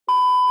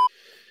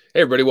Hey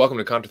everybody, welcome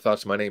to Contra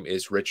Thoughts. My name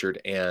is Richard,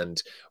 and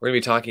we're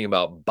going to be talking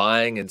about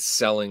buying and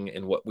selling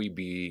and what we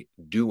be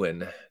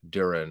doing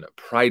during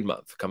Pride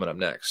Month coming up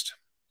next.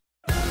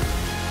 Hey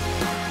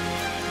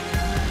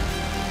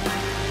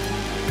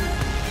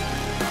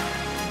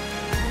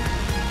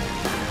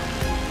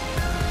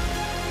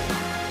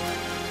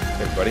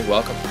everybody,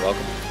 welcome.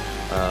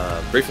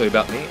 Briefly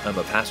about me, I'm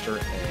a pastor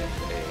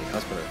and a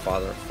husband and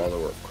father,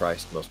 follower of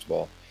Christ most of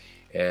all.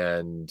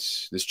 And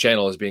this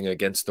channel is being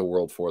against the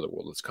world for the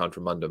world. It's contra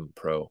mundum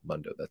pro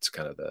mundo. That's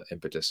kind of the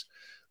impetus.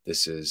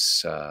 This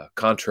is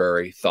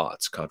contrary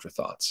thoughts, contra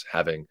thoughts,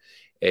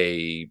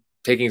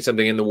 taking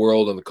something in the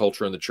world and the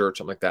culture and the church,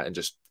 something like that, and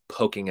just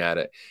poking at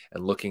it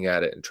and looking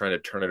at it and trying to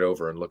turn it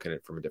over and looking at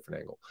it from a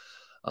different angle.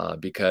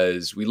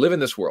 Because we live in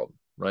this world,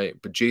 right?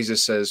 But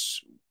Jesus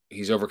says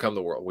he's overcome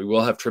the world. We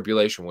will have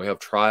tribulation. We have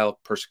trial,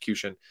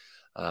 persecution.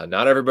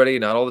 Not everybody,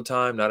 not all the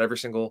time, not every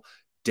single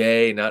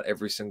day, not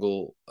every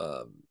single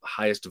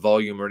highest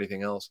volume or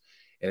anything else.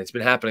 And it's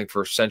been happening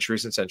for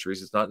centuries and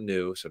centuries. It's not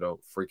new, so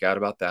don't freak out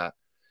about that.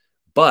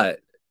 But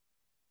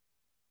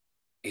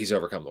he's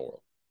overcome the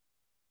world.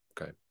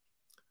 Okay.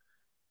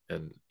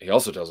 And he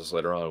also tells us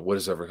later on, what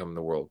has overcome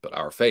the world but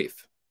our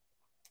faith?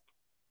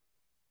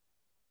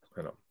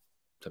 I know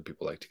some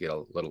people like to get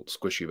a little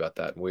squishy about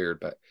that and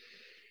weird, but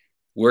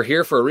we're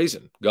here for a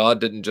reason.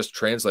 God didn't just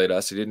translate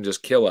us. He didn't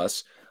just kill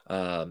us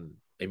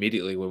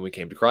immediately when we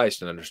came to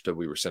Christ and understood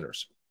we were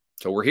sinners.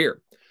 So we're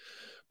here.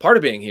 Part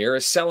of being here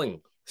is selling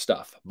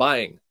stuff,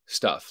 buying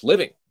stuff,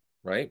 living,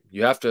 right?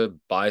 You have to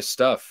buy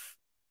stuff,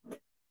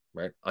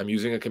 right? I'm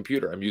using a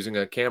computer. I'm using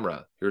a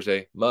camera. Here's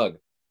a mug.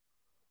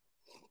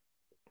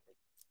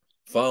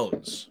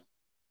 Phones,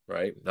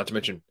 right? Not to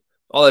mention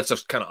all that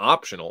stuff's kind of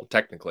optional,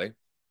 technically,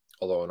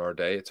 although in our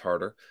day it's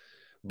harder.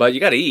 But you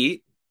got to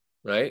eat,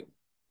 right?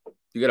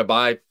 You got to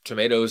buy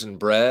tomatoes and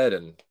bread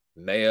and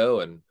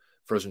mayo and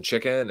frozen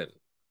chicken and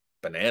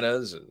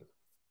bananas and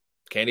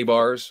candy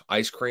bars,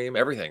 ice cream,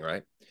 everything,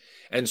 right?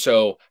 And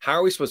so how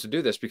are we supposed to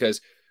do this?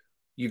 Because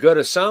you go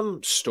to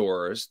some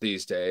stores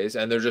these days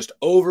and they're just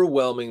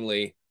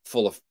overwhelmingly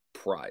full of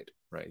pride,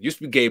 right? It used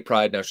to be gay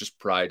pride. Now it's just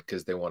pride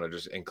because they want to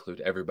just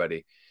include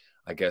everybody,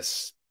 I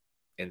guess,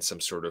 in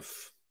some sort of,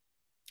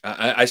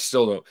 I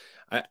still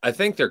don't, I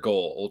think their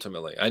goal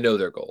ultimately, I know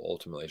their goal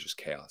ultimately is just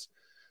chaos.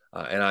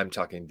 And I'm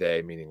talking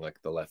they, meaning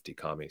like the lefty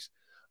commies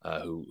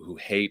who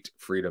hate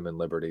freedom and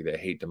liberty. They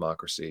hate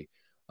democracy,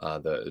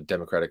 the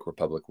democratic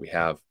republic we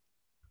have,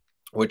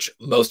 which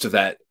most of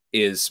that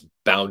is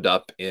bound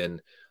up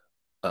in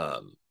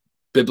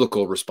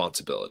biblical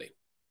responsibility,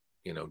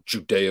 you know,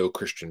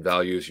 Judeo-Christian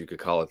values, you could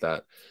call it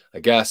that, I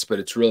guess, but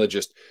it's really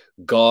just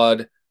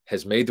God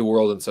has made the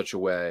world in such a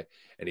way,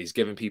 and he's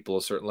given people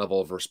a certain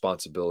level of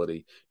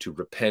responsibility to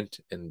repent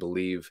and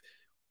believe.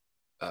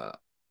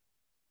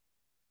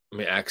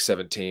 Acts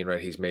 17,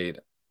 right? He's made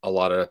a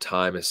lot of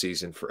time, a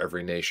season for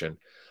every nation.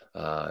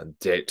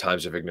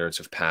 Times of ignorance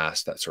have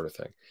passed, that sort of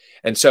thing.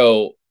 And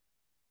so,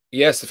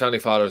 yes, the founding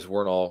fathers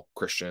weren't all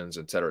Christians,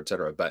 et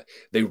cetera, but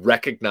they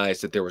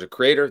recognized that there was a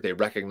creator. They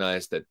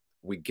recognized that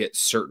we get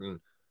certain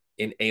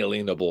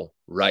inalienable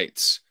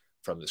rights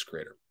from this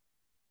creator.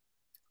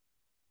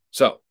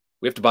 So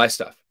we have to buy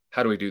stuff.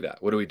 How do we do that?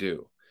 What do we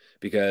do?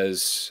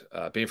 Because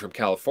being from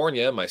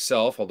California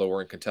myself, although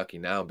we're in Kentucky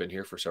now, I've been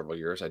here for several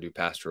years. I do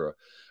pastor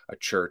a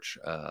church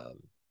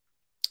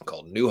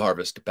called New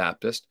Harvest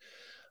Baptist.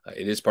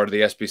 It is part of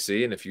the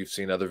SBC, and if you've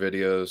seen other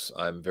videos,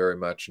 I'm very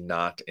much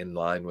not in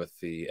line with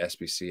the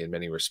SBC in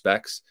many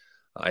respects.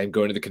 I am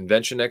going to the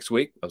convention next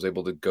week. I was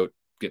able to go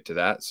get to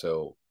that,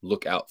 so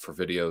look out for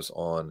videos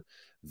on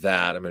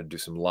that. I'm going to do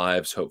some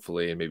lives,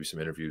 hopefully, and maybe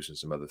some interviews and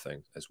some other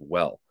things as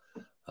well.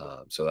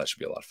 So that should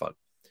be a lot of fun.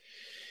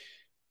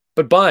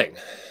 But buying.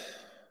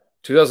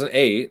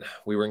 2008,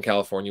 we were in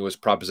California, was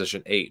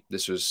Proposition 8.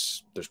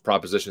 There's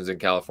propositions in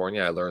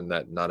California. I learned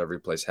that not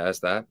every place has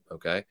that,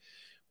 okay?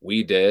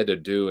 We did a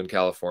do in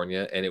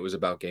California, and it was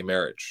about gay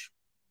marriage.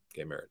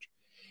 Gay marriage.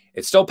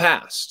 It still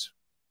passed.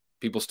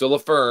 People still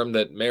affirm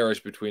that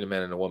marriage between a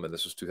man and a woman,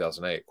 this was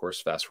 2008. Of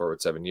course, fast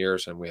forward 7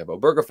 years, and we have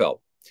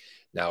Obergefell.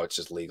 Now it's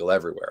just legal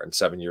everywhere. And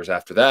 7 years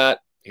after that,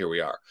 here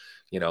we are.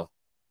 You know,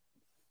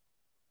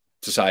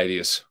 society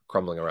is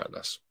crumbling around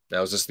us.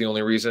 Now, is this the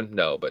only reason?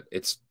 No, but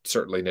it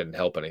certainly didn't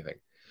help anything.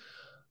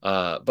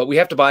 But we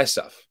have to buy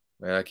stuff.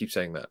 And I keep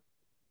saying that.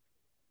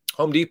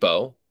 Home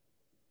Depot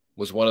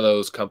was one of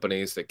those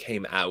companies that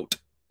came out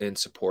in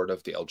support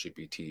of the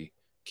LGBT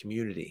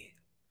community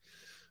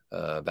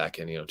back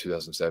in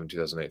 2007,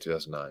 2008,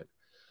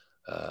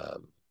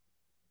 2009.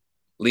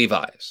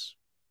 Levi's,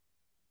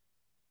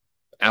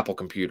 Apple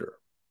Computer,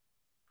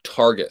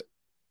 Target,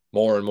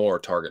 more and more,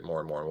 Target, more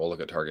and more. And we'll look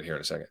at Target here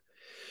in a second.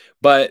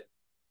 But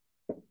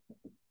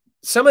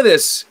some of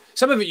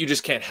it you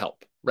just can't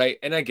help, right?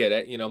 And I get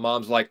it. You know,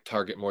 moms like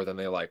Target more than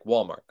they like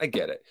Walmart. I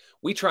get it.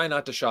 We try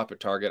not to shop at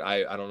Target.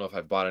 I don't know if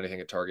I've bought anything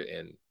at Target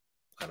in,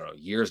 I don't know,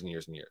 years and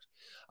years and years.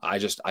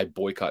 I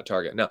boycott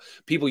Target. Now,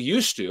 people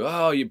used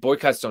to, you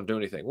boycotts don't do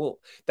anything. Well,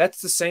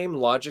 that's the same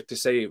logic to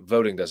say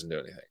voting doesn't do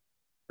anything,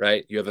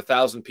 right? You have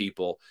 1,000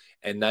 people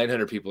and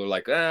 900 people are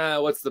like,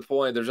 what's the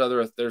point? There's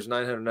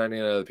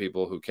 999 other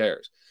people. Who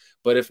cares?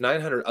 But if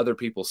 900 other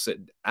people sit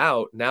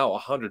out, now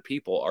 100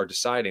 people are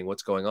deciding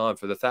what's going on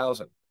for the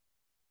 1,000.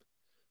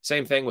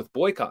 Same thing with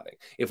boycotting.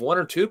 If 1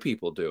 or 2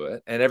 people do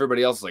it and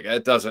everybody else is like,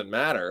 it doesn't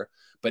matter,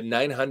 but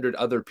 900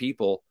 other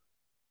people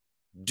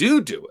do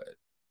it,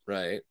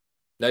 right?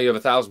 Now you have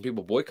 1,000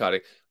 people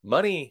boycotting.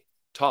 Money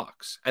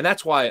talks. And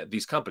that's why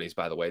these companies,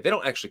 by the way, they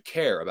don't actually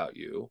care about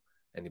you,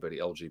 anybody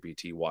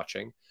LGBT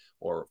watching,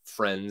 or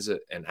friends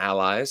and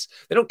allies.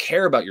 They don't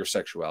care about your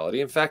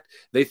sexuality. In fact,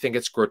 they think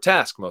it's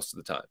grotesque most of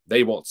the time.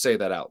 They won't say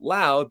that out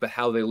loud, but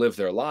how they live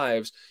their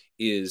lives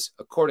is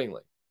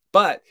accordingly.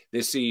 But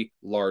they see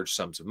large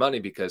sums of money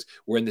because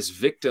we're in this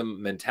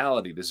victim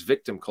mentality, this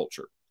victim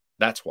culture.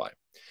 That's why.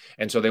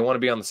 And so they want to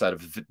be on the side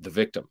of the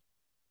victim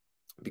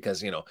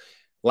because,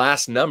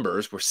 last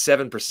numbers were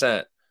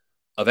 7%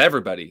 of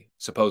everybody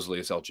supposedly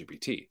is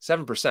LGBT,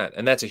 7%.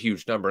 And that's a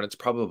huge number. And it's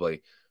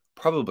probably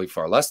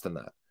far less than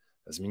that.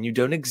 Doesn't mean you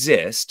don't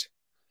exist.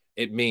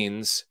 It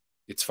means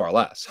it's far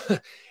less.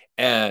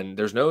 And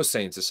there's no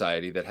sane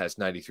society that has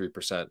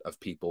 93% of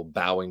people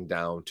bowing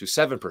down to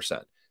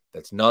 7%.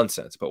 That's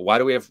nonsense. But why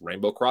do we have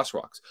rainbow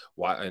crosswalks?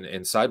 Why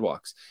and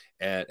sidewalks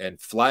and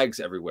flags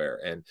everywhere?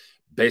 And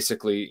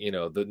basically,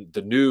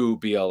 the new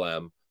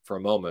BLM for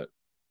a moment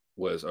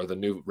was, or the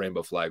new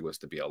rainbow flag was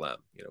the BLM.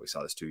 We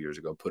saw this 2 years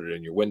ago. Put it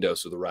in your window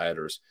so the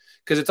rioters,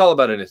 because it's all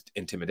about an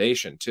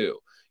intimidation too.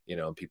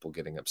 And people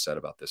getting upset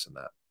about this and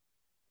that.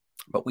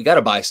 But we got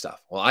to buy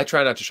stuff. Well, I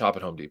try not to shop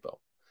at Home Depot.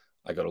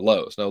 I go to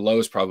Lowe's. Now,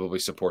 Lowe's probably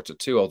supports it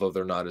too, although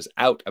they're not as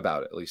out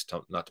about it, at least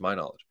not to my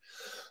knowledge.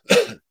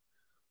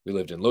 We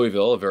lived in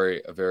Louisville, a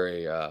very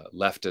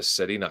leftist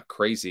city, not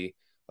crazy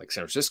like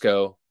San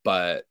Francisco,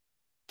 but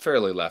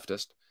fairly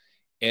leftist.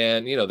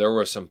 And, there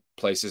were some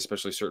places,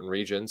 especially certain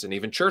regions and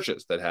even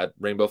churches that had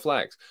rainbow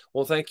flags.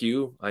 Well, thank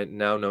you. I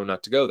now know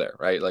not to go there,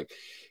 right? Like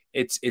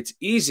it's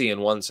easy in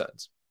one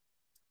sense,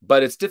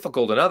 but it's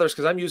difficult in others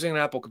because I'm using an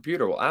Apple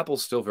computer. Well,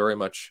 Apple's still very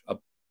much,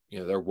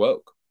 they're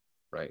woke,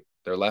 right?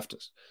 They're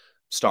leftist.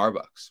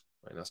 Starbucks.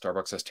 Right now,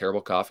 Starbucks has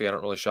terrible coffee. I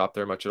don't really shop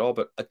there much at all,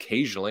 but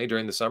occasionally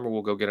during the summer,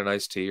 we'll go get an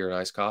iced tea or an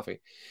iced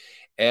coffee.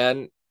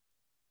 And,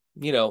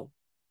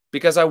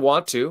 because I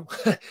want to,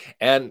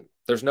 and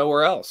there's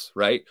nowhere else,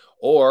 right?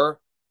 Or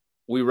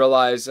we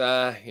realize,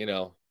 and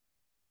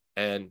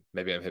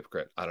maybe I'm a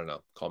hypocrite. I don't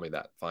know. Call me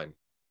that. Fine.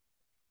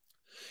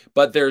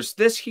 But there's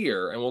this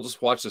here, and we'll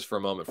just watch this for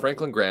a moment.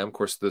 Franklin Graham, of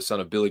course, the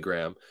son of Billy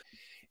Graham.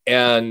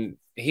 And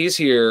he's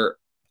here,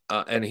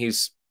 and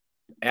he's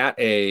at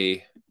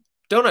a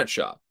donut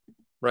shop.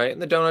 Right.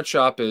 And the donut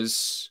shop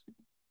is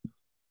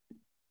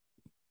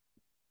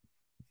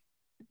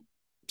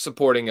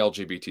supporting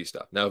LGBT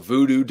stuff. Now,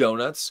 Voodoo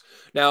Donuts.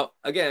 Now,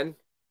 again,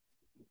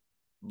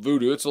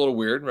 voodoo, it's a little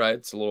weird, right?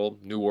 It's a little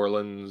New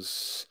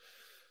Orleans,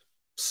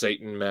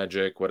 Satan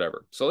magic,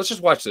 whatever. So let's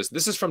just watch this.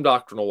 This is from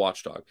Doctrinal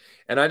Watchdog.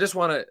 And I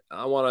want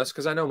us,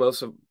 because I know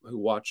most of who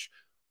watch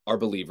are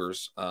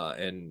believers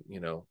and,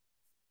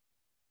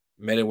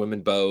 men and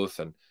women both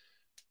and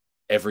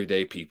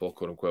everyday people,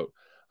 quote unquote.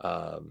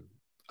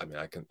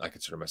 I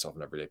consider myself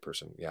an everyday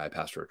person. Yeah, I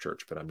pastor a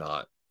church, but I'm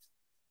not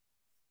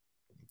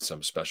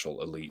some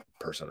special elite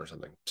person or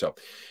something. So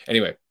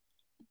anyway,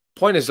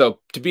 point is though,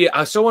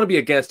 I still want to be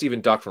against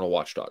even Doctrinal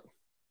Watchdog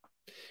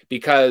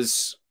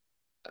because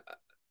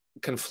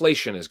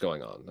conflation is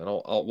going on. And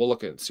we'll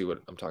look at and see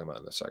what I'm talking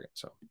about in a second.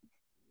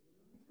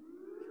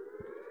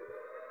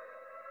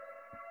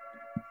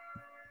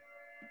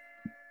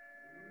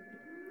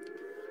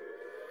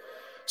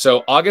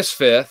 So August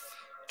 5th,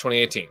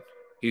 2018.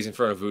 He's in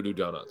front of Voodoo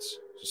Donuts.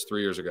 Just 4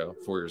 years ago.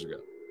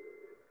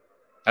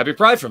 Happy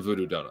Pride from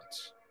Voodoo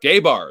Donuts. Gay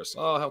bars.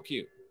 Oh, how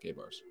cute. Gay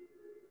bars.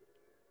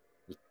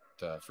 With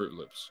Fruit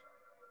Loops.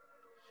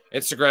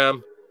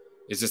 Instagram.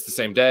 Is this the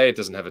same day? It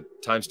doesn't have a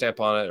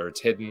timestamp on it, or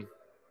it's hidden.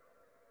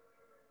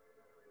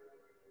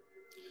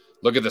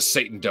 Look at the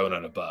Satan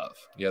donut above.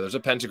 Yeah, there's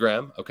a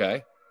pentagram.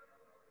 Okay.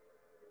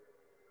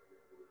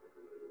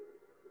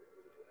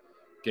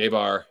 Gay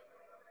bar.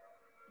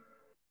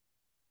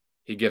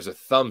 He gives a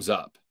thumbs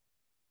up.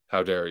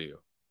 How dare you,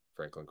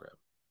 Franklin Graham?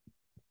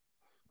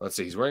 Let's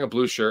see. He's wearing a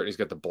blue shirt. He's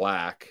got the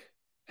black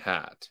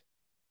hat.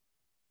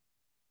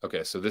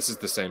 Okay, so this is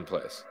the same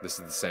place. This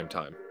is the same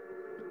time.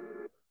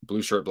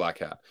 Blue shirt, black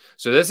hat.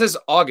 So this is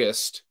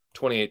August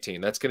 2018.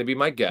 That's going to be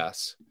my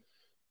guess.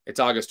 It's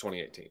August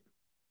 2018.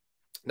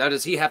 Now,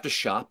 does he have to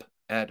shop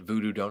at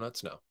Voodoo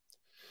Donuts? No.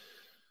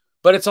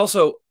 But it's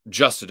also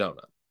just a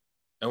donut.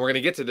 And we're going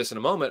to get to this in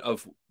a moment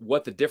of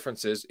what the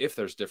difference is, if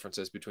there's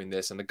differences between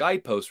this and the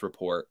Guidepost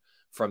report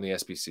from the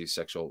SBC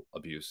Sexual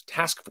Abuse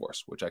Task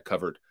Force, which I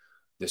covered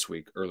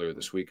earlier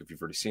this week. If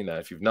you've already seen that,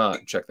 if you've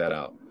not, check that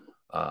out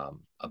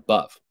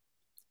above.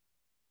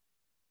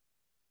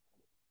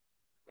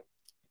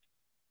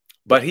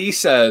 But he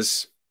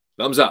says,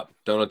 thumbs up,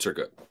 donuts are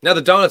good. Now,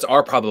 the donuts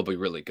are probably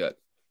really good,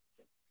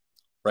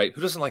 right?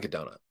 Who doesn't like a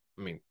donut?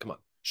 I mean, come on.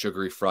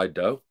 Sugary fried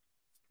dough?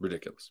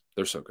 Ridiculous.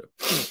 They're so good.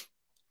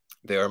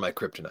 They are my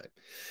kryptonite.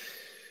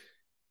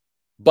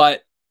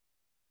 But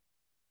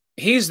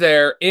He's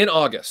there in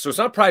August. So it's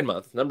not Pride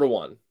Month, number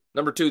one.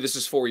 Number two, this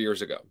is 4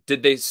 years ago.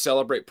 Did they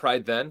celebrate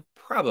Pride then?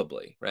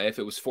 Probably, right? If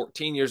it was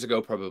 14 years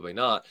ago, probably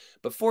not.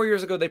 But 4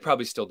 years ago, they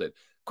probably still did.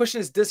 Question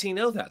is, does he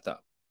know that, though?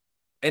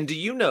 And do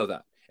you know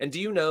that? And do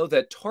you know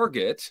that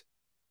Target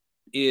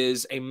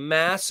is a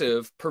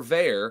massive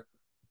purveyor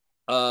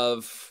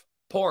of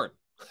porn,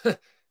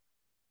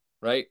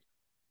 right?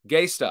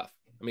 Gay stuff.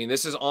 I mean,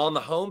 this is on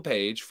the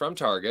homepage from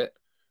Target.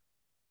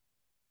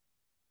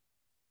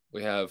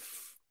 We have,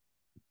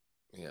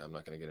 yeah, I'm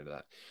not going to get into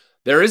that.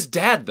 There is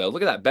dad, though.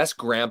 Look at that. Best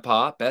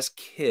grandpa, best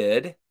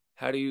kid.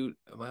 How do you,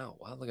 wow,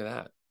 look at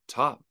that.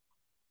 Top.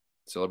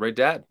 Celebrate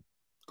dad.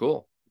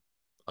 Cool.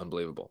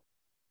 Unbelievable.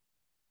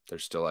 They're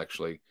still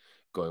actually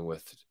going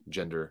with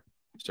gender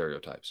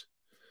stereotypes.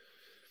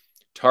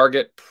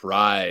 Target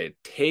Pride.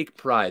 Take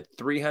Pride.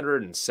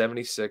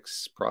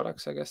 376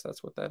 products. I guess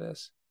that's what that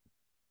is.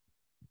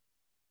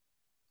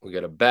 We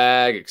got a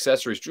bag,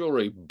 accessories,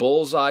 jewelry,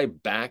 bullseye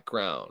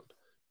background,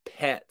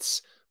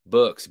 pets,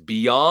 books,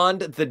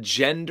 beyond the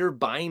gender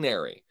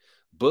binary.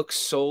 Books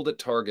sold at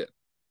Target,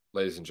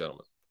 ladies and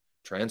gentlemen.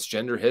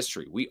 Transgender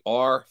history. We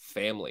are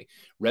family.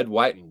 Red,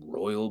 white, and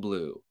royal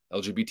blue.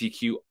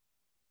 LGBTQIA+.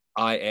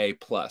 I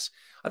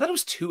thought it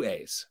was 2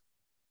 A's.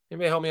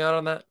 Anybody help me out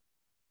on that?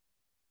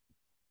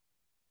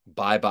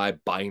 Bye-bye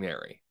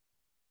binary.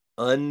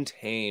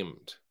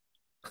 Untamed.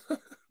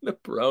 The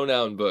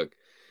pronoun book.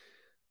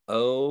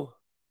 Oh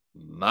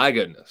my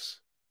goodness.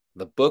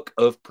 The Book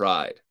of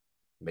Pride.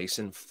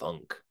 Mason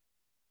Funk.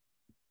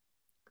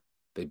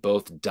 They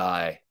both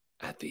die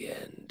at the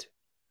end.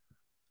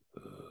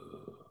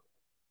 Ooh.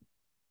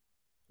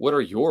 What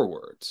are your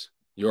words?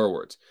 Your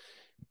words.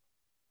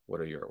 What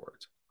are your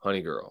words?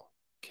 Honey girl.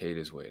 Kate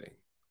is waiting.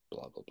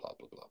 Blah, blah, blah,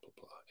 blah, blah, blah,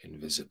 blah.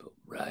 Invisible.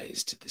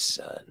 Rise to the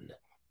sun.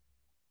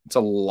 It's a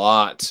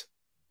lot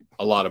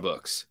of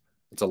books.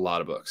 It's a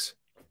lot of books.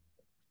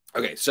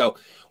 Okay, so,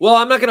 well,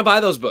 I'm not going to buy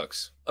those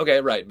books. Okay,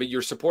 right, but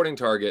you're supporting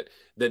Target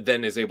that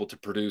then is able to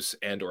produce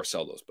and or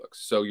sell those books.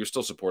 So you're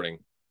still supporting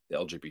the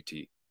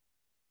LGBT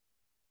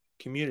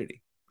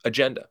community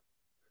agenda,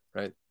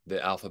 right?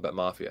 The alphabet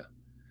mafia.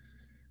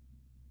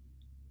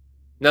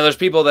 Now, there's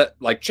people that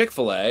like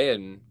Chick-fil-A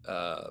and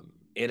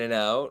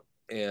In-N-Out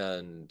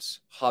and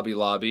Hobby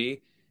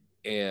Lobby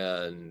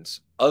and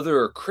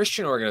other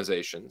Christian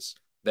organizations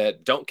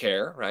that don't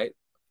care, right?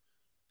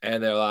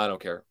 And they're like, I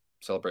don't care.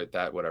 Celebrate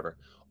that, whatever.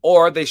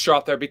 Or they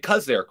shop there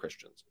because they are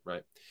Christians,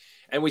 right?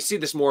 And we see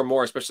this more and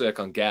more, especially like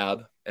on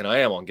Gab. And I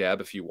am on Gab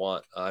if you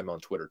want. I'm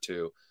on Twitter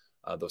too.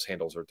 Those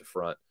handles are at the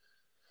front.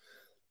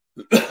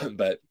 And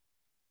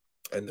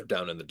they're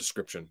down in the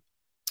description.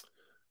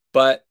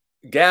 But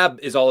Gab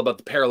is all about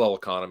the parallel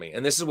economy.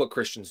 And this is what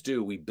Christians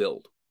do. We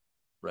build,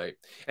 right?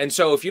 And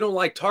so if you don't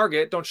like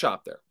Target, don't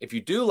shop there. If you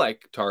do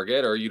like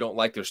Target or you don't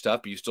like their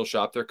stuff, but you still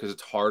shop there because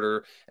it's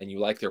harder and you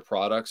like their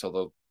products,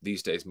 although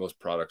these days most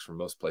products from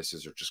most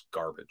places are just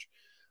garbage.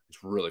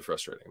 It's really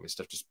frustrating. I mean,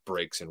 stuff just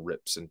breaks and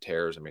rips and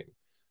tears. I mean,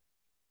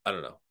 I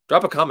don't know.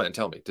 Drop a comment and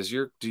tell me,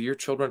 do your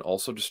children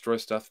also destroy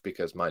stuff?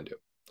 Because mine do.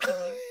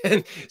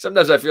 And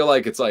sometimes I feel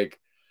like it's like,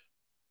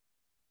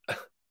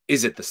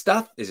 is it the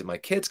stuff? Is it my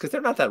kids? Because they're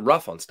not that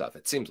rough on stuff,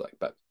 it seems like.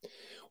 But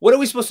what are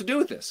we supposed to do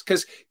with this?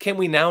 Because can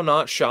we now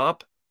not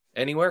shop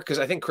anywhere? Because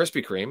I think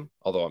Krispy Kreme,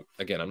 although,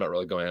 again, I'm not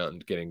really going out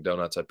and getting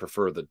donuts. I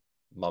prefer the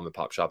mom and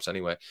pop shops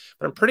anyway.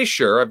 But I'm pretty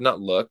sure, I've not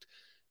looked,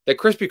 that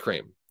Krispy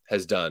Kreme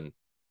has done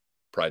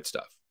Pride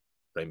stuff,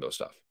 rainbow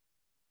stuff.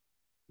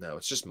 No,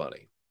 it's just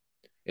money.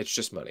 It's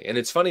just money. And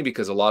it's funny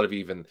because a lot of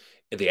even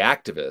the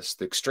activists,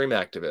 the extreme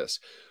activists,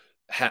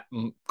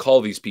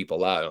 call these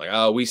people out. Like,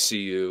 oh, we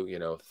see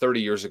you,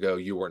 30 years ago,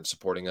 you weren't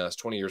supporting us.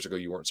 20 years ago,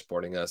 you weren't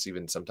supporting us.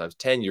 Even sometimes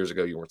 10 years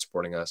ago, you weren't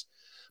supporting us.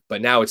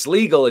 But now it's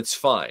legal. It's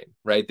fine,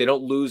 right? They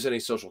don't lose any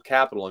social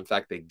capital. In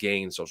fact, they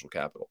gain social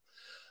capital.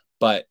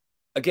 But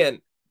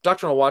again,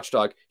 Doctrinal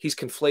Watchdog, he's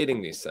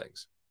conflating these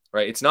things,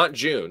 right? It's not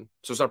June,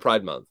 so it's not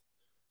Pride Month.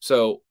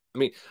 So, I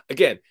mean,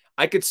 again,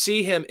 I could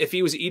see him if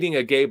he was eating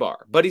a gay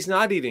bar, but he's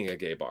not eating a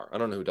gay bar. I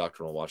don't know who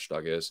Doctrinal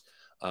Watchdog is.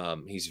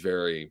 He's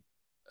very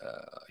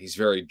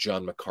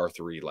John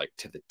MacArthur-y, like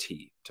to the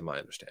T, to my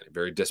understanding.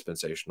 Very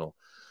dispensational,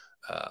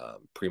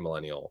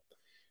 premillennial,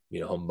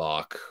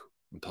 Mock,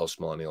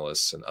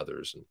 post-millennialists, and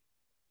others. And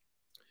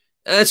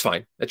it's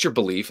fine. That's your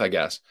belief, I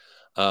guess.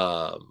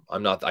 I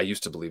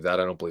used to believe that.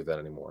 I don't believe that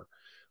anymore.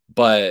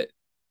 But,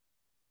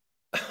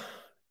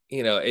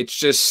 it's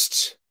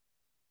just...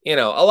 a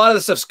lot of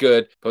the stuff's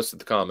good. Posted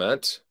the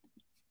comment.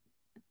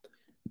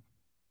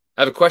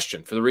 I have a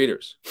question for the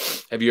readers.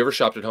 Have you ever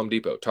shopped at Home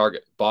Depot,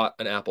 Target, bought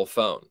an Apple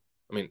phone?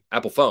 I mean,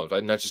 Apple phones,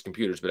 right? Not just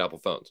computers, but Apple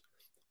phones.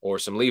 Or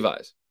some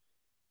Levi's.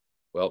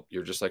 Well,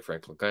 you're just like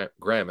Franklin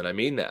Graham, and I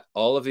mean that.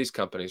 All of these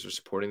companies are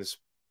supporting this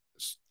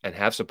and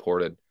have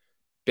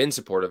been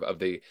supportive of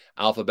the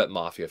alphabet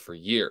mafia for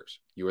years.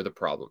 You are the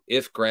problem.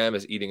 If Graham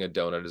is eating a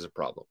donut, it is a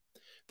problem.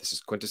 This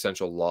is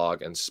quintessential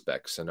log and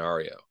spec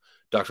scenario.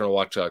 Doctrinal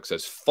Watchdog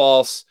says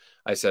false.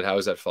 I said, how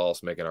is that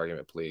false? Make an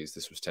argument, please.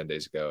 This was 10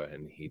 days ago,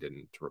 and he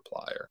didn't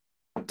reply. Or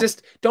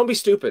just don't be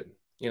stupid,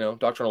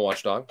 Doctrinal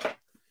Watchdog.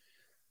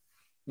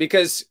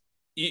 because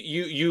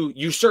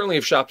you certainly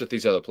have shopped at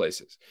these other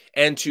places,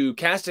 and to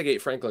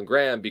castigate Franklin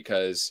Graham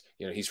because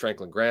he's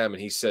Franklin Graham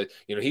and he said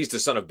he's the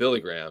son of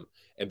Billy Graham,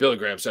 and Billy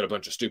Graham said a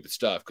bunch of stupid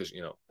stuff because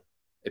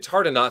it's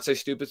hard to not say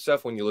stupid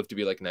stuff when you live to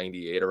be like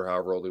 98 or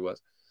however old he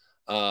was.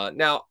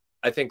 Now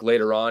I think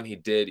later on he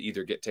did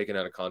either get taken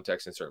out of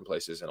context in certain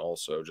places and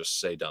also just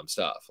say dumb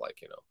stuff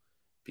like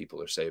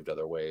people are saved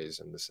other ways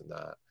and this and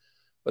that.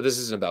 But this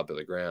isn't about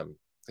Billy Graham.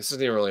 This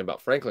isn't even really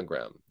about Franklin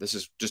Graham. This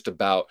is just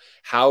about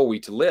how are we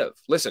to live.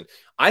 Listen,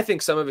 I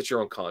think some of it's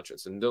your own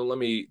conscience, and don't let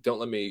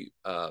me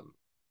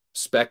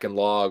spec and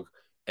log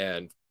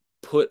and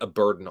put a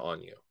burden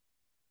on you.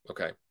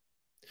 Okay,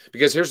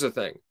 because here's the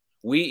thing: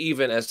 we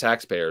even as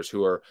taxpayers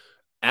who are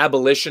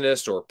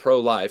abolitionists or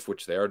pro-life,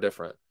 which they are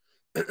different,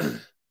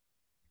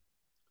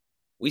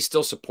 we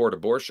still support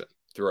abortion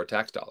through our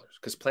tax dollars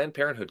because Planned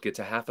Parenthood gets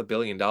 $500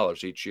 million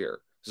each year.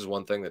 This is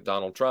one thing that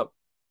Donald Trump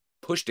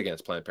pushed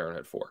against Planned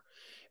Parenthood for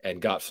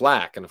and got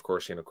flack. And of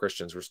course,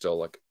 Christians were still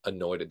like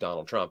annoyed at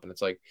Donald Trump. And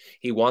it's like,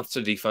 he wants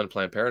to defund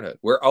Planned Parenthood.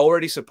 We're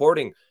already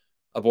supporting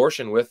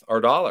abortion with our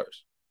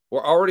dollars.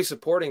 We're already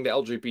supporting the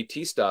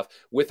LGBT stuff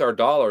with our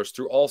dollars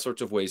through all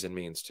sorts of ways and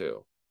means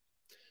too.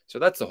 So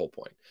that's the whole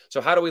point. So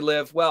how do we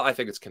live? Well, I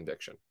think it's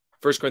conviction.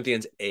 1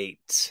 Corinthians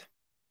 8.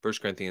 1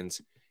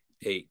 Corinthians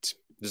 8.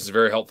 This is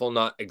very helpful.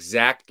 Not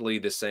exactly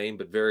the same,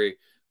 but very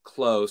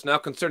close. Now,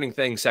 concerning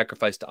things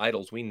sacrificed to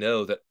idols, we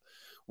know that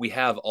we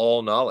have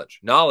all knowledge.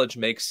 Knowledge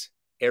makes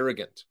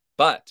arrogant,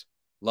 but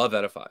love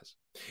edifies.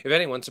 If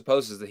anyone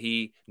supposes that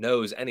he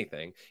knows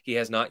anything, he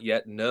has not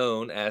yet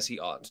known as he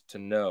ought to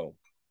know.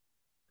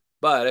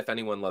 But if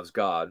anyone loves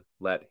God,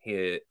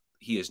 he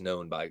is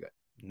known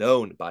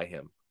by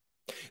him.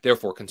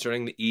 Therefore,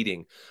 concerning the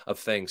eating of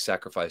things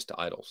sacrificed to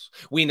idols,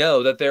 we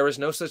know that there is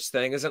no such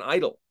thing as an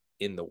idol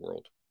in the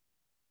world.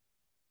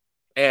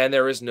 And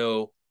there is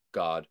no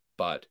God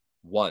but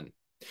one.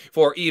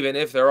 For even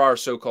if there are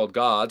so-called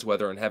gods,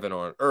 whether in heaven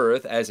or on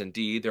earth, as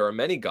indeed there are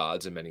many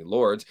gods and many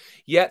lords,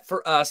 yet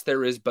for us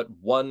there is but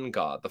one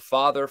God, the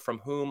Father, from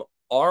whom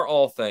are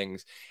all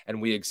things,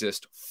 and we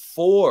exist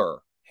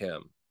for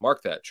him.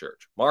 Mark that,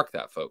 church. Mark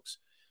that, folks.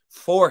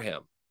 For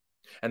him.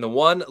 And the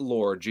one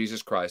Lord,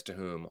 Jesus Christ, to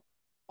whom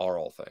are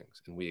all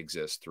things, and we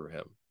exist through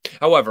him.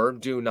 However,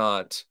 do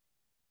not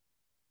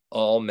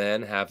all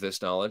men have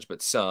this knowledge,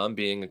 but some,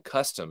 being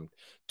accustomed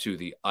to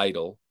the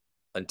idol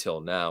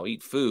until now,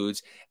 eat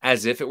foods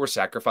as if it were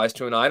sacrificed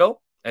to an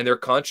idol, and their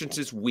conscience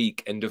is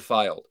weak and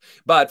defiled.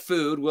 But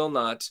food will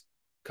not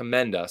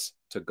commend us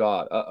to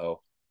God.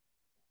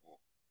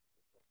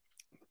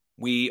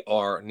 We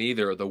are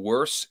neither the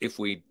worse if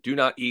we do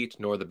not eat,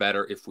 nor the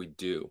better if we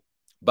do.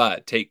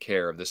 But take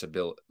care of this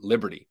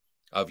liberty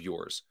of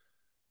yours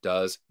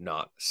does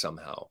not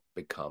somehow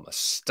become a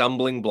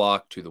stumbling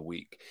block to the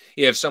weak.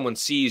 If someone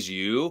sees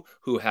you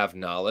who have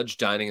knowledge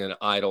dining in an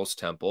idol's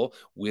temple,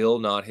 will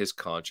not his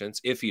conscience,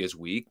 if he is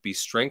weak, be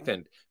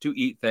strengthened to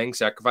eat things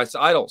sacrificed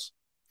to idols?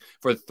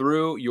 For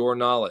through your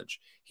knowledge,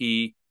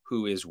 he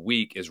who is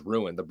weak is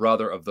ruined, the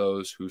brother of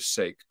those whose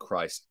sake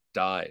Christ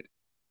died.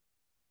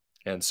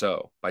 And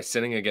so, by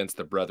sinning against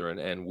the brethren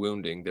and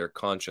wounding their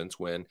conscience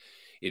when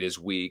it is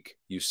weak,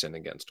 you sin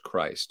against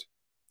Christ.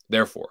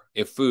 Therefore,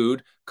 if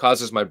food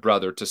causes my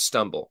brother to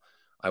stumble,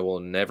 I will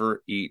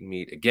never eat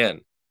meat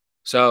again,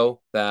 so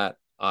that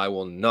I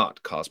will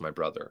not cause my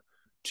brother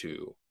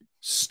to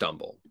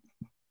stumble.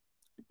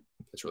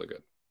 That's really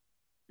good.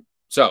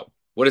 So,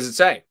 what does it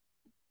say?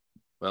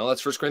 Well,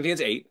 that's 1 Corinthians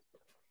 8.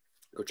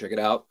 Go check it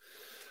out.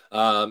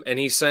 And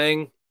he's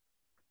saying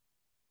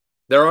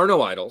there are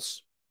no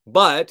idols,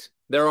 but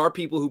there are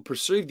people who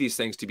perceive these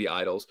things to be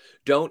idols.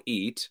 Don't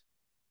eat.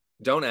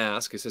 Don't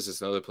ask. It says this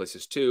in other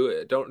places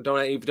too. Don't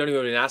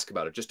even ask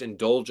about it. Just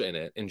indulge in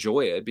it,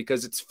 enjoy it,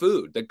 because it's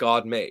food that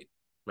God made,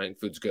 right? And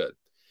food's good.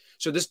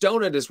 So this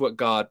donut is what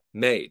God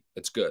made.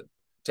 It's good,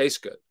 tastes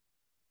good.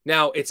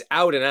 Now it's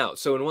out and out.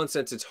 So in one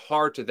sense, it's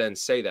hard to then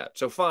say that.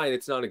 So fine,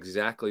 it's not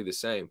exactly the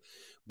same,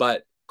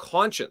 but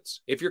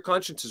conscience. If your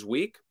conscience is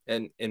weak,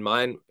 and in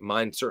mine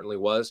certainly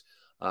was.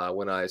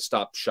 When I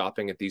stopped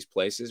shopping at these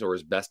places, or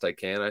as best I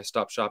can, I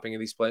stopped shopping at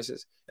these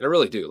places, and I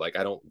really do. Like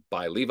I don't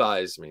buy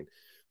Levi's. I mean.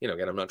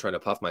 Again, I'm not trying to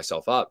puff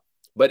myself up,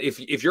 but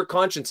if your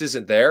conscience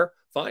isn't there,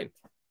 fine,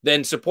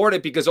 then support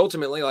it, because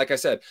ultimately, like I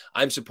said,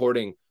 I'm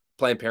supporting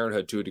Planned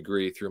Parenthood to a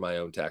degree through my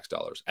own tax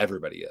dollars.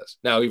 Everybody is.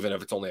 Now, even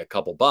if it's only a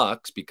couple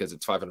bucks, because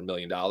it's $500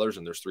 million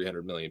and there's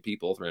 300 million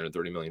people,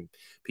 330 million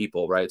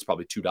people, right? It's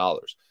probably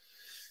 $2,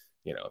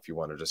 if you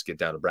want to just get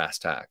down to brass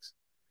tacks.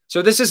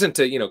 So this isn't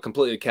to,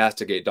 completely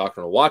castigate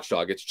Doctrinal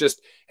Watchdog. It's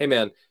just, hey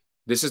man,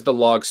 this is the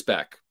log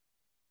spec.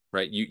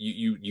 Right,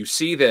 you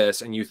see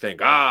this and you think,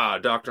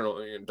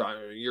 doctrinal,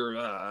 you're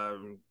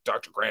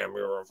Dr. Graham,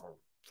 you're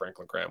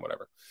Franklin Graham,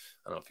 whatever.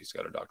 I don't know if he's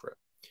got a doctorate.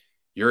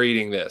 You're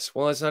eating this.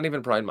 Well, it's not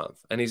even Pride Month,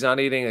 and he's not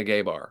eating a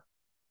gay bar,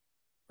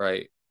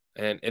 right?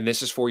 And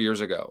this is 4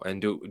 years ago.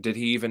 And did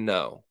he even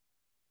know?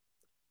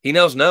 He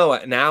knows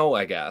now,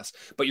 I guess.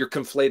 But you're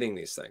conflating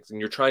these things,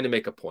 and you're trying to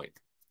make a point.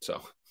 So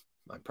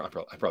I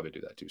probably do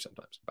that too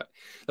sometimes. But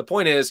the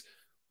point is,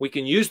 We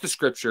can use the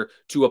scripture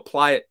to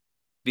apply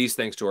these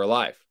things to our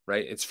life,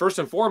 right? It's first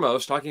and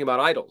foremost talking about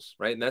idols,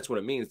 right? And that's what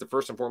it means, the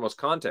first and foremost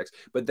context.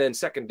 But then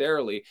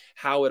secondarily,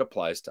 how it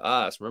applies to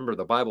us. Remember,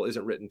 the Bible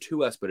isn't written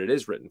to us, but it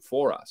is written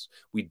for us.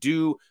 We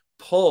do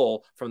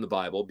pull from the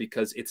Bible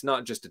because it's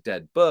not just a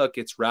dead book.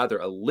 It's rather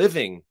a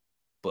living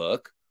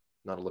book,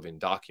 not a living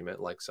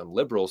document like some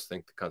liberals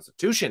think the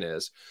Constitution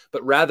is,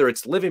 but rather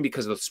it's living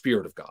because of the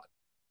Spirit of God.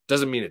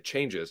 Doesn't mean it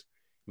changes.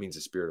 It means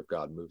the Spirit of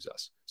God moves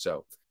us.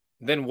 So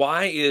then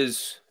why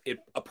is it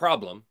a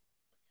problem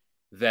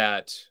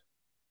that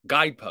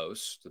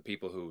Guidepost, the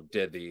people who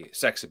did the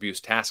Sex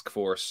Abuse Task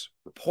Force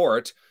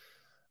report,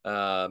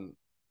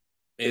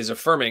 is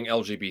affirming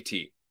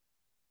LGBT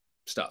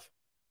stuff,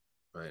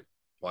 right?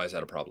 Why is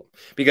that a problem?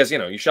 Because,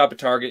 you shop at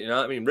Target,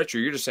 Richard,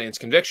 you're just saying it's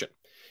conviction.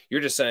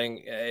 You're just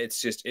saying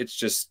it's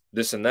just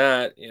this and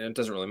that. It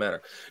doesn't really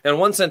matter. Now, in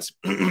one sense,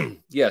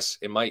 yes,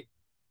 it might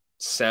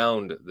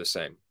sound the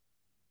same,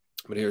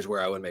 but here's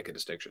where I would make a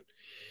distinction.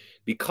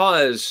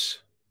 Because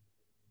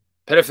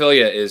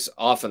pedophilia is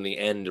often the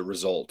end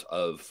result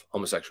of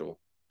homosexual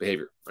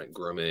behavior, right?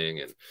 Grooming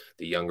and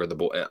the younger the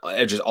boy,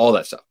 just all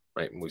that stuff,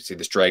 right? We see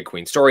this drag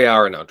queen story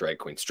hour, now drag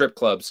queen strip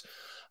clubs.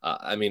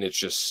 It's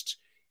just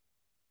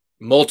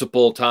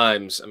multiple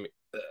times.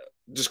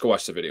 Just go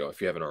watch the video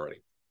if you haven't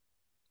already.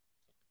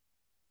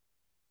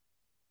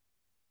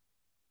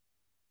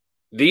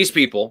 These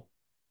people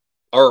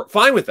are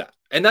fine with that,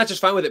 and not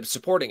just fine with it, but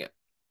supporting it,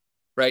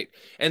 right?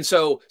 And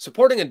so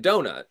supporting a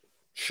donut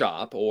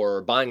shop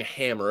or buying a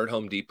hammer at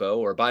Home Depot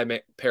or buying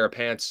a pair of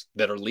pants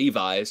that are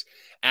Levi's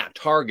at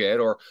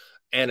Target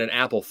and an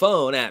Apple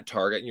phone at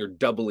Target, and you're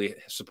doubly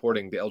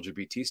supporting the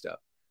LGBT stuff.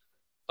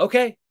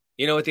 Okay.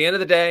 At the end of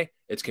the day,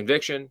 it's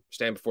conviction,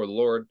 stand before the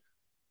Lord,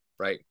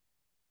 right?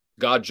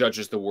 God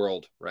judges the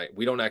world, right?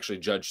 We don't actually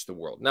judge the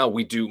world. Now,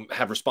 we do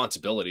have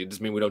responsibility. It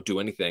doesn't mean we don't do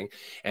anything.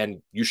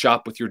 And you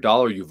shop with your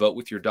dollar, you vote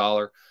with your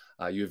dollar,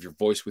 you have your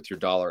voice with your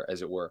dollar,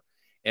 as it were.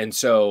 And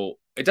so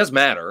it does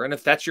matter. And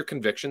if that's your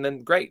conviction,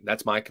 then great.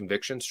 That's my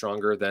conviction,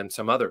 stronger than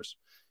some others.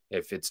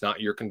 If it's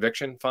not your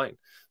conviction, fine.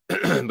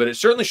 But it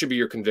certainly should be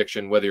your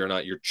conviction whether or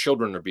not your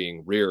children are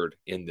being reared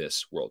in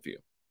this worldview,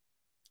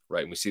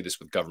 right? And we see this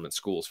with government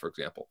schools, for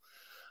example.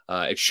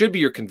 It should be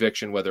your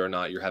conviction whether or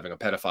not you're having a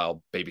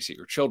pedophile babysit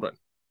your children,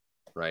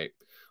 right?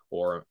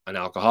 Or an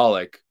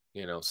alcoholic,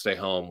 stay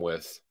home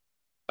with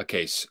a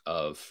case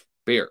of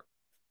beer.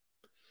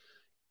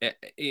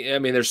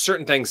 There's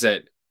certain things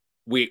that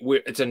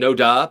it's a no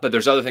duh, but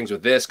there's other things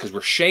with this because we're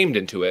shamed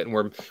into it,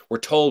 and we're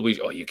told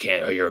you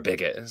can't, you're a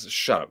bigot.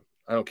 Shut up.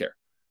 I don't care.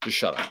 Just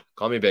shut up.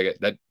 Call me a bigot.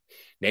 That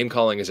name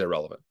calling is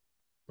irrelevant,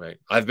 right?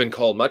 I've been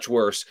called much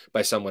worse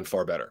by someone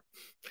far better.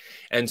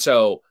 And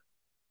so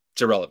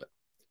it's irrelevant.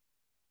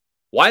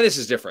 Why this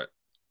is different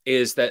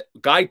is that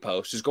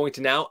Guidepost is going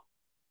to now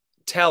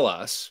tell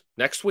us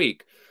next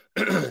week,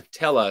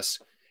 tell us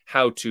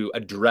how to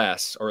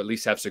address, or at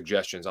least have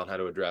suggestions on how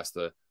to address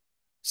the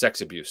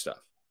sex abuse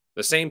stuff.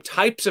 The same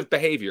types of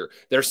behavior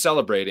they're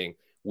celebrating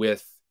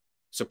with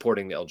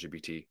supporting the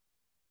LGBT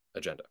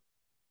agenda.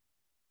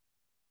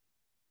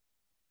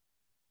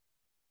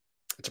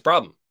 It's a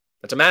problem.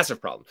 It's a massive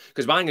problem,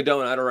 because buying a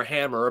donut or a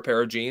hammer or a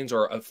pair of jeans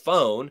or a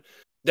phone,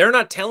 they're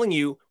not telling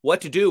you what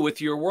to do with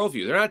your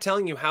worldview. They're not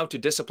telling you how to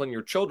discipline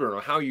your children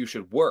or how you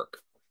should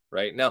work,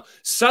 right? Now,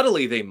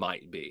 subtly they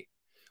might be,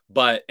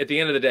 but at the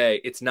end of the day,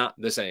 it's not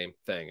the same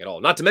thing at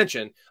all. Not to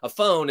mention, a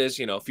phone is,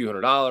 a few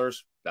 $100s,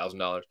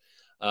 $1,000.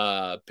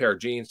 A pair of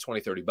jeans,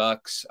 $20,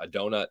 $30. A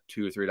donut,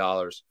 $2 or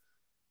 $3.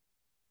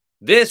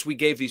 This, we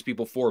gave these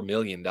people $4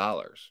 million.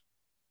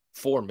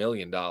 $4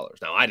 million.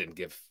 Now, I didn't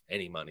give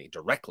any money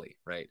directly,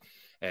 right?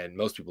 And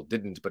most people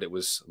didn't, but it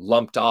was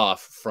lumped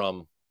off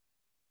from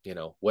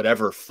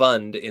whatever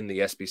fund in the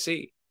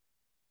SBC.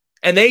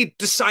 And they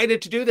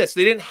decided to do this.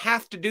 They didn't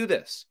have to do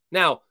this.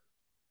 Now,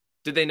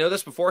 did they know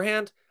this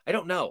beforehand? I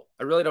don't know.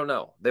 I really don't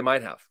know. They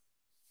might have.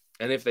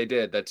 And if they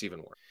did, that's even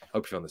worse. I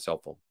hope you found this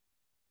helpful.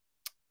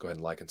 Go ahead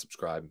and like and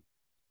subscribe.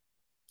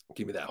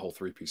 Give me that whole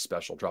 3-piece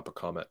special. Drop a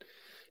comment.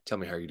 Tell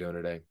me how you're doing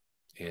today.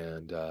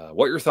 And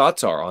what your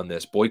thoughts are on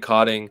this.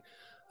 Boycotting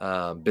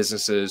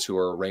businesses who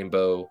are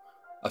rainbow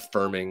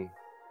affirming,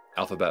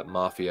 alphabet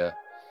mafia,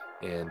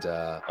 and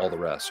all the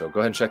rest. So go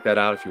ahead and check that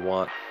out if you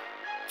want.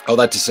 All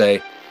that to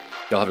say,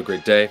 y'all have a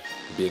great day.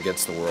 Be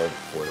against the world,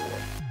 for the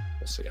world.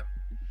 We'll see ya.